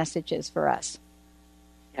personal message is for us.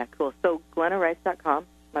 Yeah, cool. So GlennaRice.com,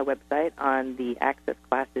 my website, on the Access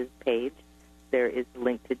Classes page, there is a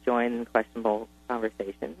link to join questionable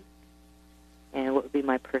conversations. And what would be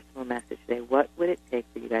my personal message today? What would it take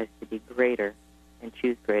for you guys to be greater and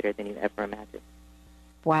choose greater than you ever imagined?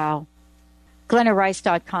 Wow.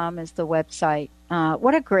 GlennaRice.com is the website.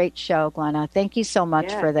 What a great show, Glenna. Thank you so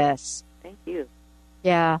much for this. Thank you.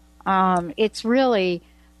 Yeah, it's really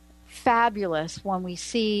fabulous when we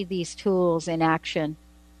see these tools in action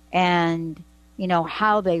and,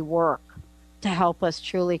 how they work to help us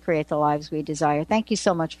truly create the lives we desire. Thank you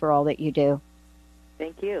so much for all that you do.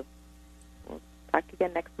 Thank you. We'll talk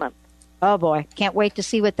again next month. Oh, boy. Can't wait to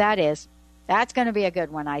see what that is. That's going to be a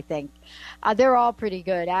good one, I think. They're all pretty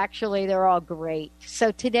good. Actually, they're all great.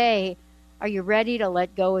 So today, are you ready to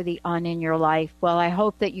let go of the un in your life? Well, I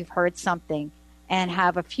hope that you've heard something and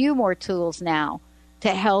have a few more tools now to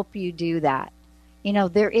help you do that.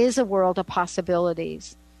 There is a world of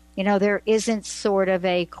possibilities. There isn't sort of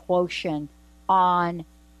a quotient on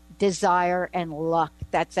desire and luck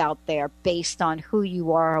that's out there based on who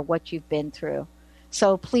you are or what you've been through.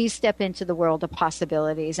 So please step into the world of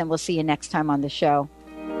possibilities, and we'll see you next time on the show.